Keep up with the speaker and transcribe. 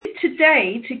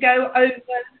today to go over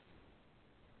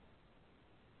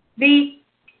the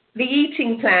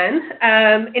eating plan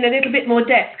in a little bit more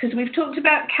depth, because we've talked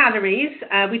about calories,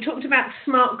 we talked about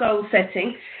smart goal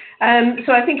setting.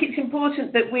 So I think it's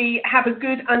important that we have a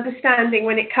good understanding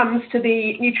when it comes to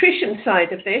the nutrition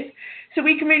side of this, so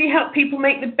we can really help people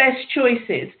make the best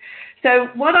choices. So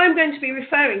what I'm going to be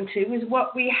referring to is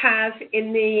what we have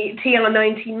in the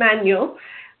TR90 manual.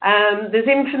 There's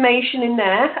information in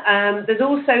there. There's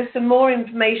also some more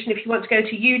information if you want to go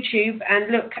to YouTube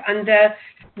and look under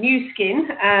Nu Skin.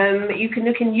 You can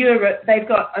look in Europe. They've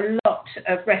got a lot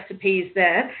of recipes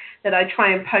there that I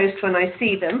try and post when I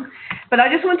see them. But I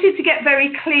just wanted to get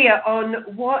very clear on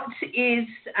what is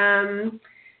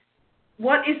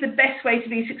the best way to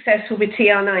be successful with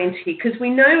TR90, because we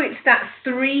know it's that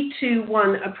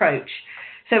 3-2-1 approach.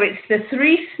 So it's the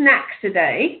 3 snacks a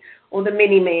day, or the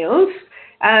mini meals.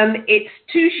 It's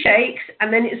 2 shakes,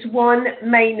 and then it's 1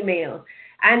 main meal.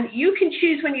 And you can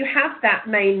choose when you have that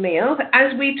main meal.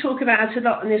 As we talk about a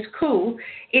lot on this call,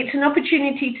 it's an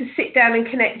opportunity to sit down and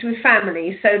connect with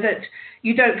family so that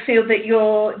you don't feel that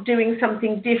you're doing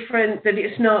something different, that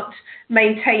it's not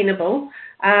maintainable.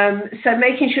 So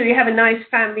making sure you have a nice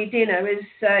family dinner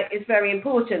is very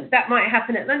important. That might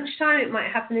happen at lunchtime, it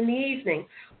might happen in the evening.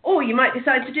 Or you might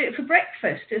decide to do it for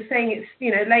breakfast, as saying it's,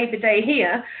 Labour Day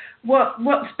here.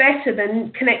 What's better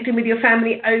than connecting with your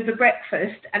family over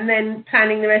breakfast and then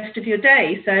planning the rest of your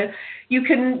day? So you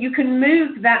can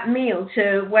move that meal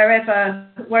to wherever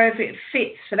it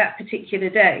fits for that particular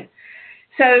day.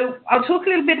 So I'll talk a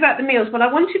little bit about the meals, but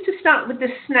I wanted to start with the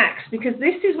snacks, because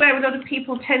this is where a lot of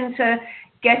people tend to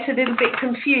get a little bit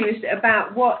confused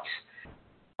about what,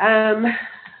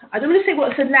 I don't want to say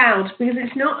what's allowed, because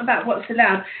it's not about what's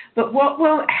allowed, but what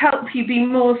will help you be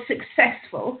more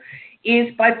successful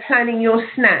is by planning your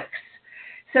snacks.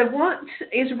 So what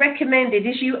is recommended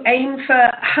is you aim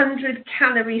for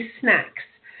 100-calorie snacks.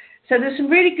 So there's some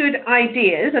really good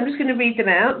ideas. I'm just going to read them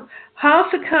out.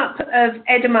 Half a cup of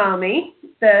edamame,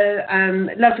 the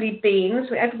lovely beans.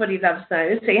 Everybody loves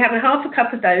those. So you have half a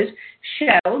cup of those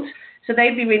shelled. So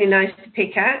they'd be really nice to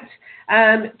pick at.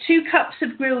 2 cups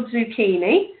of grilled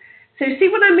zucchini. So see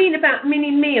what I mean about mini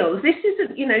meals? This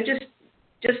isn't,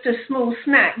 just a small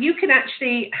snack. You can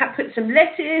actually put some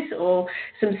lettuce or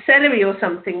some celery or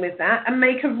something with that and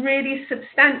make a really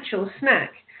substantial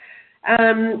snack.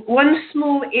 1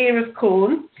 small ear of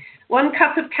corn, 1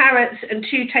 cup of carrots and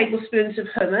 2 tablespoons of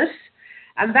hummus.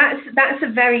 And that's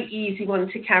a very easy one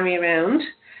to carry around.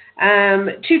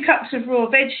 2 cups of raw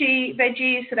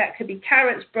veggies, so that could be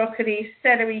carrots, broccoli,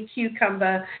 celery,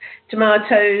 cucumber,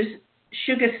 tomatoes,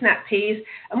 sugar snap peas,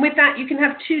 and with that you can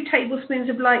have 2 tablespoons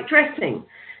of light dressing.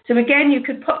 So again, you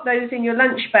could pop those in your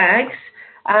lunch bags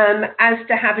as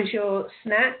to have as your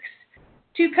snacks.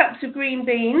 2 cups of green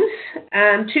beans,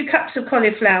 2 cups of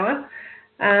cauliflower,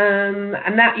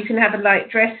 and that you can have a light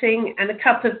dressing, and a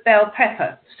cup of bell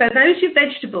pepper. So those are your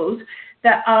vegetables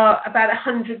that are about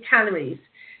 100 calories.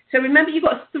 So remember, you've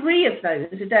got 3 of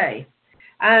those a day.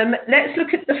 Let's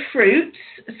look at the fruits.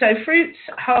 So fruits,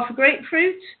 half a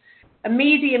grapefruit, a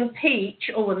medium peach,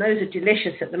 and those are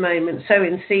delicious at the moment, so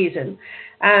in season.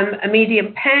 A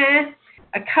medium pear,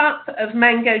 a cup of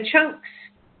mango chunks,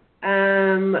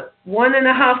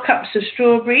 1.5 cups of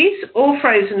strawberries, all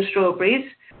frozen strawberries,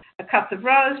 a cup of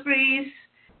raspberries,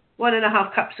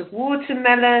 1.5 cups of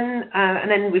watermelon,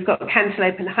 and then we've got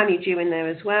cantaloupe and honeydew in there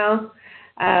as well.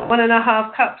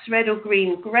 1.5 cups red or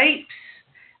green grapes,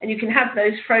 and you can have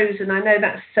those frozen. I know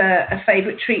that's a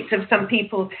favourite treat of some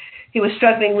people who are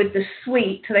struggling with the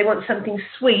sweet. They want something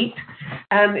sweet.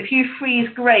 If you freeze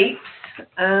grapes,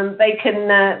 they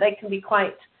can be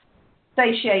quite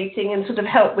satiating and sort of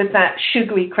help with that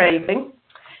sugary craving.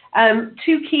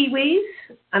 2 kiwis,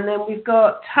 and then we've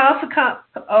got half a cup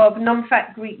of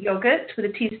non-fat Greek yogurt with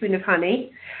a teaspoon of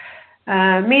honey.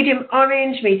 Medium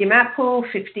orange, medium apple,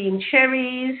 15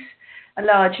 cherries, a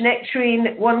large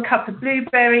nectarine, 1 cup of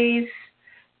blueberries,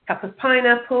 a cup of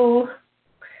pineapple,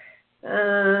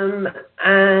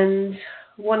 and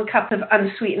 1 cup of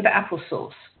unsweetened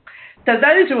applesauce. So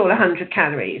those are all 100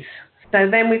 calories. So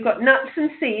then we've got nuts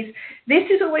and seeds. This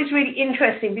is always really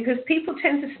interesting because people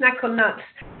tend to snack on nuts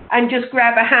and just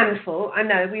grab a handful. I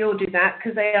know, we all do that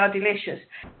because they are delicious.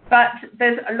 But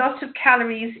there's a lot of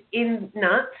calories in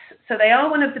nuts, so they are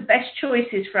one of the best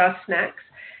choices for our snacks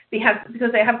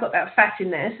because they have got that fat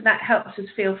in there, so that helps us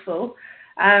feel full.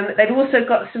 They've also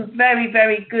got some very,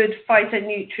 very good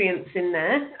phytonutrients in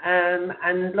there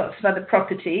and lots of other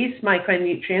properties,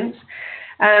 micronutrients.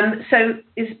 So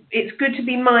it's good to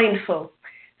be mindful.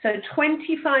 So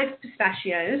 25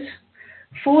 pistachios,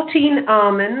 14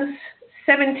 almonds,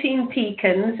 17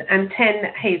 pecans, and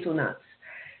 10 hazelnuts.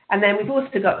 And then we've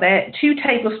also got there 2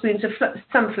 tablespoons of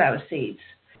sunflower seeds.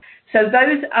 So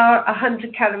those are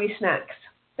 100-calorie snacks.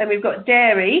 Then we've got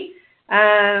dairy,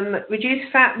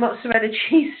 reduced fat mozzarella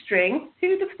cheese string. Who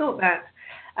would have thought that?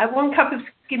 1 cup of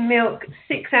skim milk,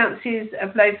 6 ounces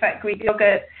of low-fat Greek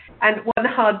yogurt, and 1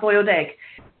 hard-boiled egg.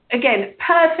 Again,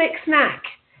 perfect snack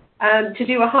to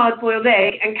do a hard-boiled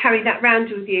egg and carry that round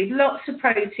with you. Lots of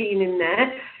protein in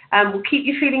there. Will keep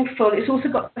you feeling full. It's also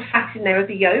got the fat in there of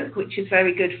the yolk, which is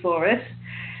very good for us.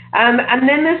 And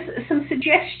then there's some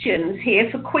suggestions here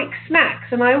for quick snacks,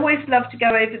 and I always love to go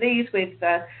over these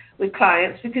with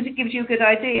clients because it gives you a good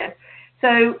idea.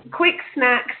 So quick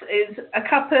snacks is a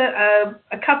cup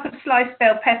of sliced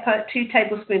bell pepper, 2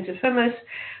 tablespoons of hummus,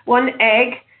 1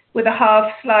 egg with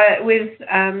a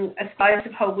slice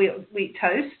of whole wheat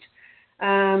toast,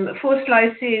 4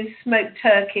 slices smoked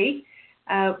turkey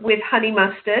with honey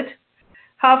mustard,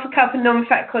 half a cup of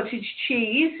non-fat cottage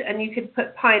cheese, and you could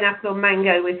put pineapple or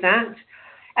mango with that.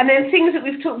 And then things that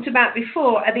we've talked about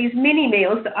before are these mini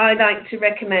meals that I like to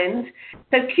recommend.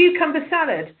 So cucumber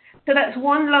salad. So that's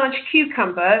 1 large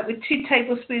cucumber with 2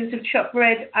 tablespoons of chopped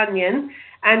red onion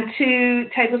and 2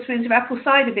 tablespoons of apple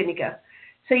cider vinegar.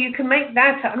 So you can make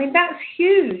that. I mean, that's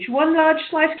huge. 1 large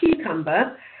sliced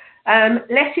cucumber,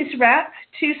 lettuce wrap,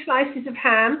 2 slices of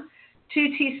ham,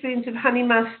 2 teaspoons of honey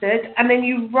mustard, and then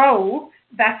you roll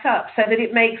that up so that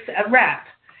it makes a wrap.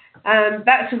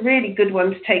 That's a really good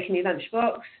one to take in your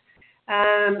lunchbox.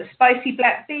 Spicy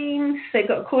black beans. So you've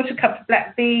got a 1/4 cup of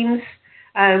black beans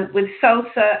with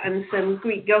salsa and some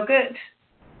Greek yogurt.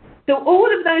 So all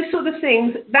of those sort of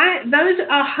things, those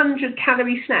are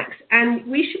 100-calorie snacks, and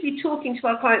we should be talking to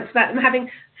our clients about them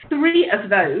having 3 of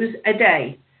those a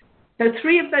day. So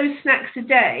 3 of those snacks a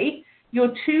day,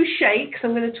 your 2 shakes,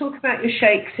 I'm going to talk about your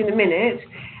shakes in a minute,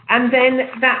 and then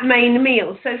that main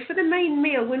meal. So for the main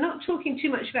meal, we're not talking too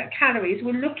much about calories.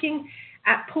 We're looking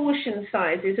at portion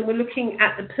sizes, and we're looking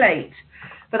at the plate.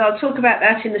 But I'll talk about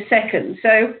that in a second.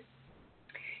 So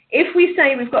if we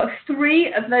say we've got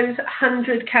 3 of those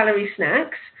 100-calorie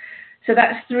snacks, so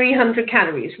that's 300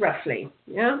 calories roughly,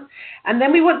 yeah? And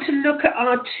then we want to look at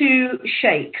our 2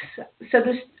 shakes. So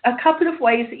there's a couple of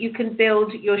ways that you can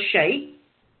build your shake.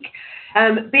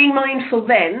 Being mindful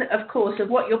then, of course, of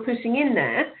what you're putting in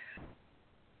there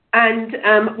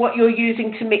and what you're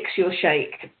using to mix your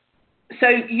shake. So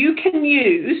you can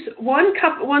use 1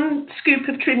 scoop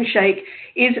of Trim Shake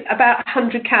is about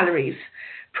 100 calories.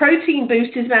 Protein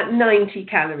Boost is about 90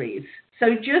 calories. So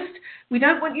we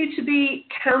don't want you to be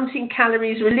counting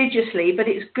calories religiously, but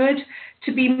it's good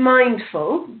to be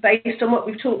mindful, based on what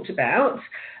we've talked about,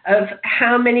 of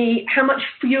how much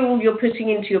fuel you're putting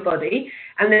into your body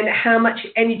and then how much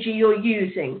energy you're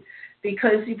using.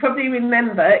 Because you probably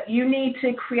remember, you need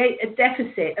to create a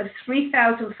deficit of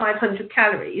 3,500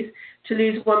 calories to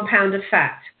lose 1 pound of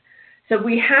fat. So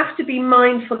we have to be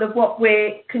mindful of what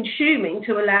we're consuming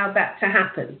to allow that to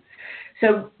happen.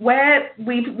 So where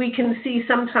we can see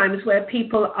sometimes where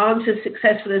people aren't as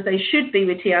successful as they should be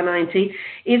with TR90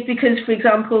 is because, for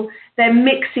example, they're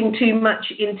mixing too much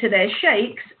into their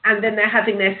shakes and then they're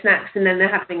having their snacks and then they're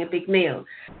having a big meal.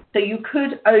 So you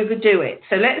could overdo it.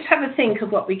 So let's have a think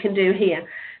of what we can do here,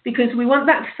 because we want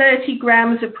that 30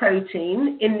 grams of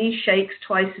protein in these shakes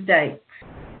twice a day.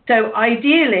 So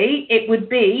ideally, it would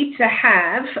be to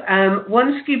have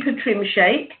 1 scoop of Trim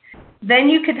Shake. Then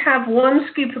you could have 1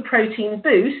 scoop of Protein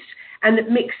Boost and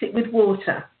mix it with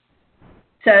water.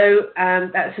 So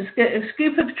that's a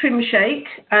scoop of Trim Shake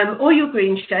or your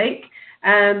green shake,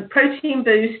 Protein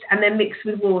Boost, and then mix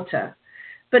with water.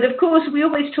 But of course, we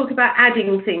always talk about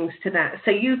adding things to that.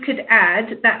 So you could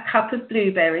add that cup of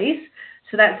blueberries.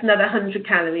 So that's another 100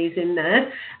 calories in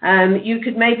there. You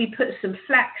could maybe put some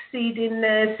flaxseed in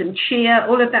there, some chia.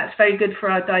 All of that's very good for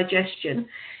our digestion.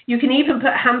 You can even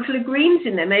put a handful of greens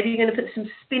in there. Maybe you're going to put some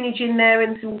spinach in there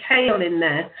and some kale in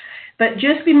there. But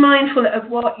just be mindful of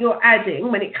what you're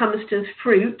adding when it comes to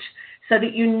fruit, so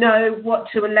that you know what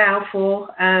to allow for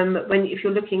if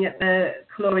you're looking at the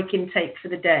caloric intake for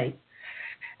the day.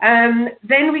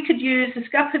 Then we could use the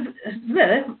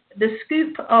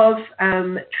scoop of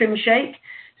Trim Shake,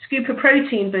 scoop of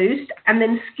Protein Boost, and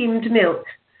then skimmed milk.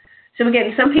 So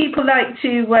again, some people like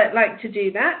to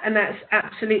do that, and that's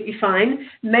absolutely fine.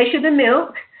 Measure the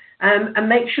milk and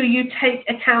make sure you take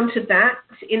account of that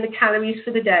in the calories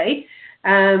for the day,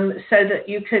 so that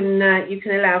you can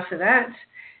allow for that.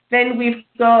 Then we've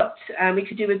got we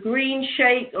could do a green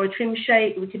shake or a Trim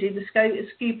Shake. We could do a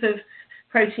scoop of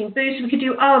Protein Boost. We could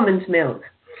do almond milk.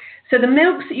 So the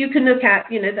milks that you can look at,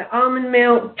 the almond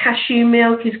milk, cashew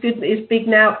milk is big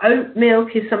now. Oat milk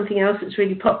is something else that's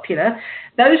really popular.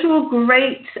 Those are all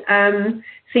great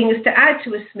things to add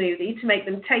to a smoothie to make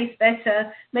them taste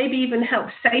better, maybe even help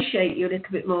satiate you a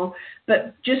little bit more.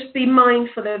 But just be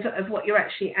mindful of what you're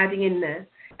actually adding in there.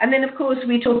 And then, of course,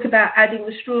 we talk about adding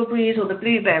the strawberries or the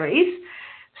blueberries.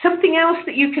 Something else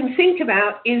that you can think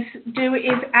about is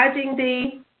adding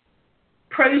the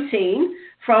protein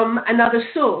from another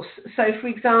source. So, for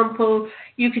example,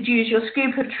 you could use your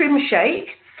scoop of trim shake.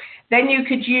 Then you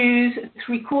could use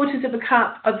 3/4 of a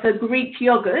cup of the Greek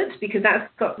yogurt, because that's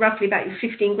got roughly about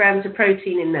 15 grams of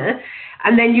protein in there.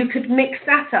 And then you could mix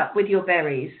that up with your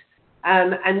berries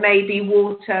and maybe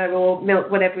water or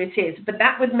milk, whatever it is. But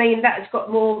that would mean that it's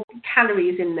got more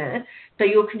calories in there. So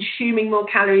you're consuming more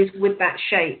calories with that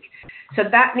shake. So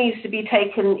that needs to be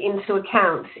taken into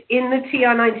account. In the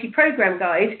TR90 program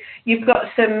guide, you've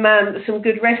got some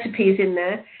good recipes in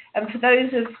there. And for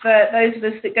those of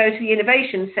us that go to the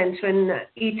Innovation Centre and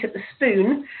eat at the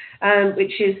Spoon,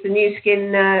 which is the New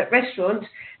Skin restaurant,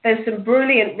 there's some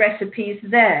brilliant recipes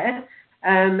there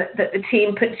that the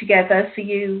team put together for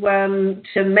you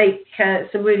to make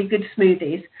some really good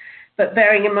smoothies, but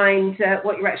bearing in mind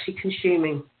what you're actually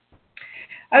consuming.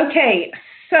 Okay,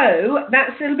 so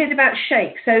that's a little bit about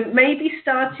shake. So maybe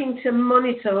starting to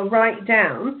monitor or write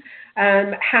down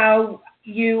how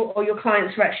you or your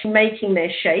clients are actually making their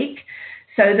shake,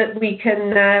 so that we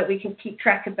can keep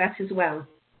track of that as well.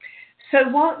 So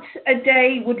what a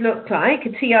day would look like, a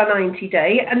TR90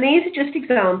 day, and these are just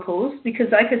examples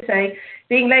because, like I say,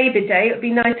 being Labour Day, it would be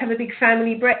nice to have a big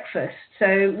family breakfast.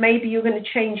 So maybe you're going to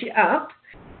change it up,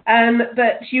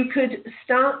 but you could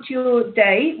start your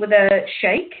day with a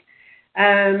shake.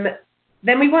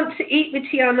 Then we want to eat the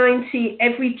TR90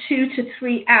 every 2 to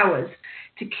 3 hours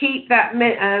to keep that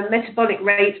metabolic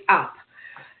rate up.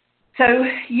 So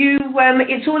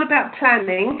it's all about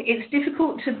planning. It's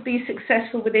difficult to be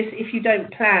successful with this if you don't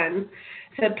plan.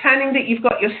 So planning that you've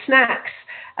got your snacks,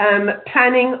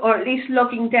 planning or at least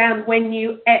logging down when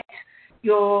you ate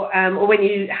your, or when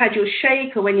you had your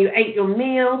shake or when you ate your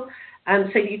meal,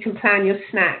 so you can plan your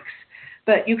snacks.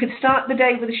 But you could start the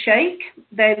day with a shake,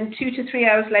 then 2 to 3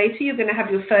 hours later, you're going to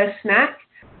have your first snack.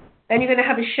 Then you're going to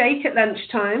have a shake at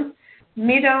lunchtime.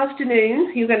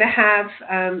 Mid-afternoon, you're going to have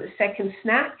a second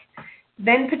snack.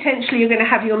 Then potentially you're going to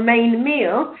have your main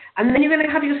meal. And then you're going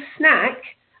to have your snack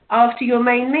after your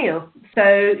main meal. So,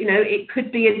 it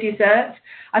could be a dessert.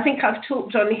 I think I've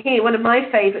talked on here, one of my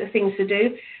favourite things to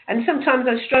do. And sometimes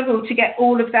I struggle to get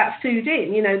all of that food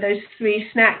in, those 3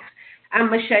 snacks and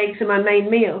my shakes and my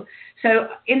main meal. So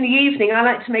in the evening, I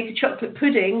like to make a chocolate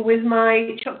pudding with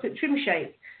my chocolate trim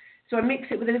shake. So I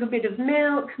mix it with a little bit of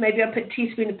milk, maybe I put a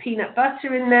teaspoon of peanut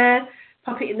butter in there,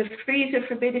 pop it in the freezer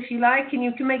for a bit if you like, and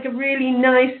you can make a really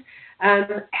nice,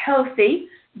 healthy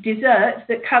dessert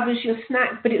that covers your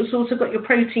snack, but it's also got your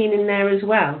protein in there as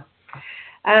well.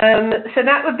 So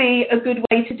that would be a good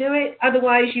way to do it.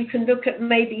 Otherwise, you can look at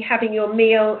maybe having your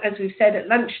meal, as we've said, at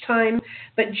lunchtime,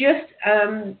 but just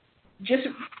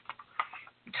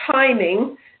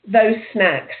timing those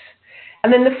snacks.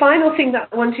 And then the final thing that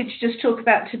I wanted to just talk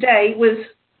about today was,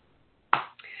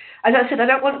 as I said,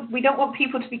 we don't want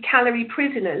people to be calorie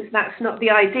prisoners. That's not the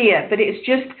idea, but it's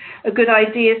just a good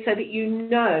idea so that you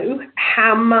know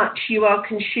how much you are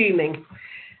consuming.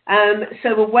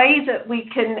 So a way that we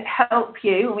can help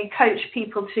you, and we coach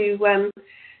people to, when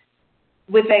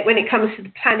it comes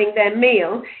to planning their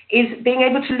meal, is being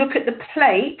able to look at the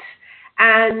plate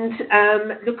and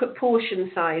look at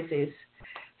portion sizes.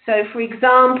 So, for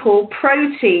example,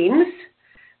 proteins,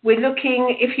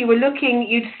 if you were looking,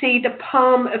 you'd see the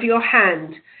palm of your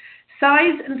hand.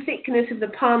 Size and thickness of the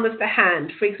palm of the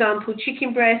hand. For example,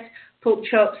 chicken breast, pork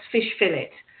chops, fish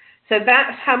fillet. So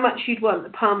that's how much you'd want,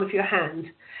 the palm of your hand.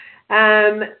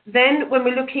 Then when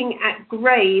we're looking at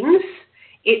grains,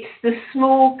 it's the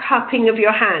small cupping of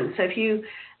your hand. So if you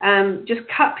just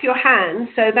cup your hand,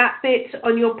 so that bit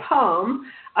on your palm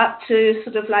up to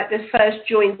sort of like the first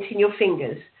joint in your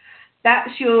fingers.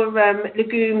 That's your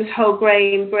legumes, whole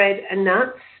grain, bread and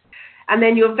nuts. And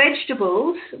then your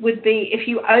vegetables would be if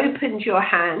you opened your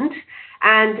hand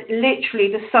and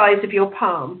literally the size of your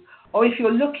palm. Or if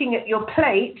you're looking at your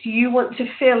plate, you want to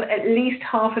fill at least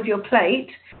half of your plate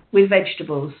with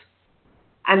vegetables.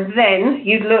 And then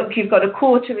you've got a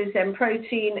quarter is then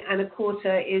protein and a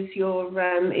quarter is your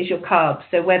carbs.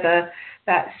 So whether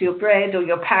that's your bread or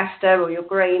your pasta or your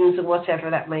grains or whatever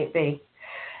that might be.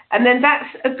 And then that's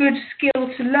a good skill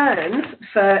to learn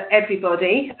for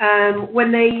everybody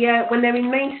when they're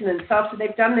in maintenance after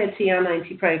they've done their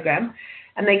TR90 program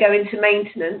and they go into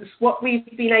maintenance. What we've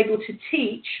been able to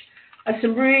teach are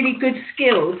some really good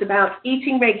skills about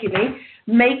eating regularly,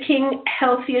 making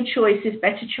healthier choices,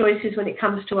 better choices when it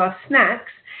comes to our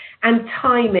snacks, and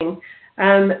timing,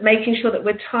 making sure that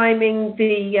we're timing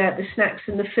the snacks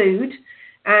and the food,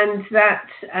 and that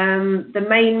the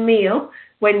main meal,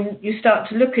 when you start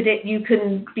to look at it, you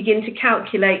can begin to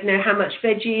calculate, how much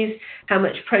veggies, how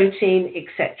much protein,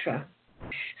 etc.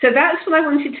 So that's what I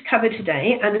wanted to cover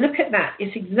today, and look at that,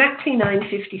 it's exactly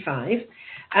 9:55.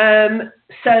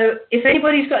 So if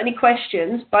anybody's got any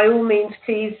questions, by all means,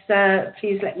 please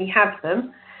let me have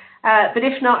them. But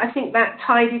if not, I think that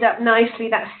tidied up nicely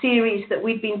that series that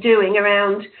we've been doing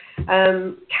around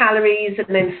calories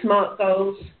and then SMART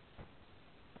goals.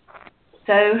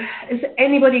 So has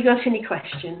anybody got any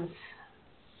questions?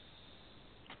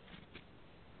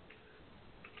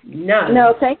 No.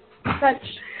 No, thanks so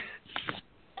much.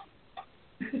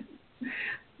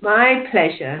 My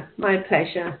pleasure. My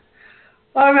pleasure.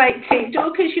 All right,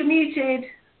 Dorcas, you're muted.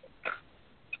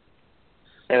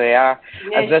 There we are.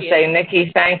 Yes, I was going to say,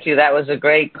 Nikki, thank you. That was a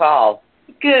great call.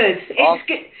 Good.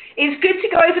 It's good to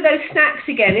go over those snacks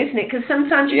again, isn't it? Because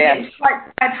sometimes you get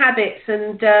quite bad habits,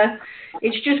 and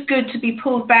it's just good to be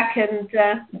pulled back and,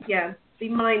 be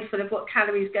mindful of what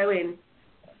calories go in.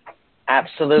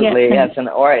 Absolutely, yes. And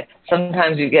or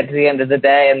sometimes you get to the end of the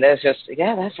day and there's just,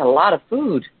 that's a lot of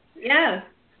food. Yeah,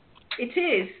 it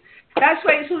is. That's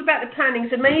why it's all about the planning.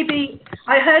 So maybe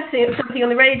I heard something on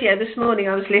the radio this morning.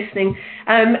 I was listening,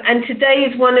 and today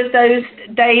is one of those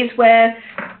days where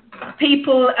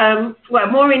people,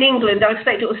 more in England, I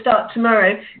expect it will start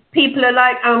tomorrow. People are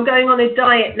like, I'm going on a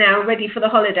diet now, ready for the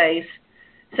holidays.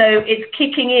 So it's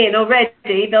kicking in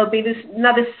already. There'll be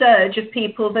another surge of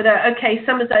people that are, okay,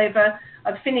 summer's over,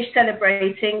 I've finished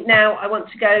celebrating, now I want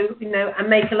to go, and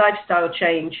make a lifestyle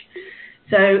change.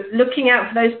 So looking out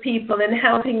for those people and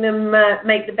helping them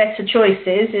make the better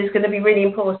choices is going to be really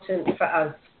important for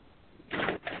us.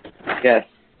 Yes.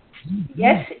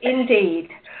 Yes, indeed.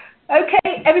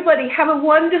 Okay, everybody, have a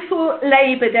wonderful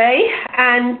Labor Day,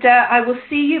 and I will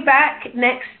see you back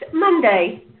next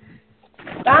Monday.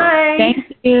 Bye.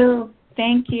 Thank you.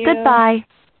 Thank you. Goodbye.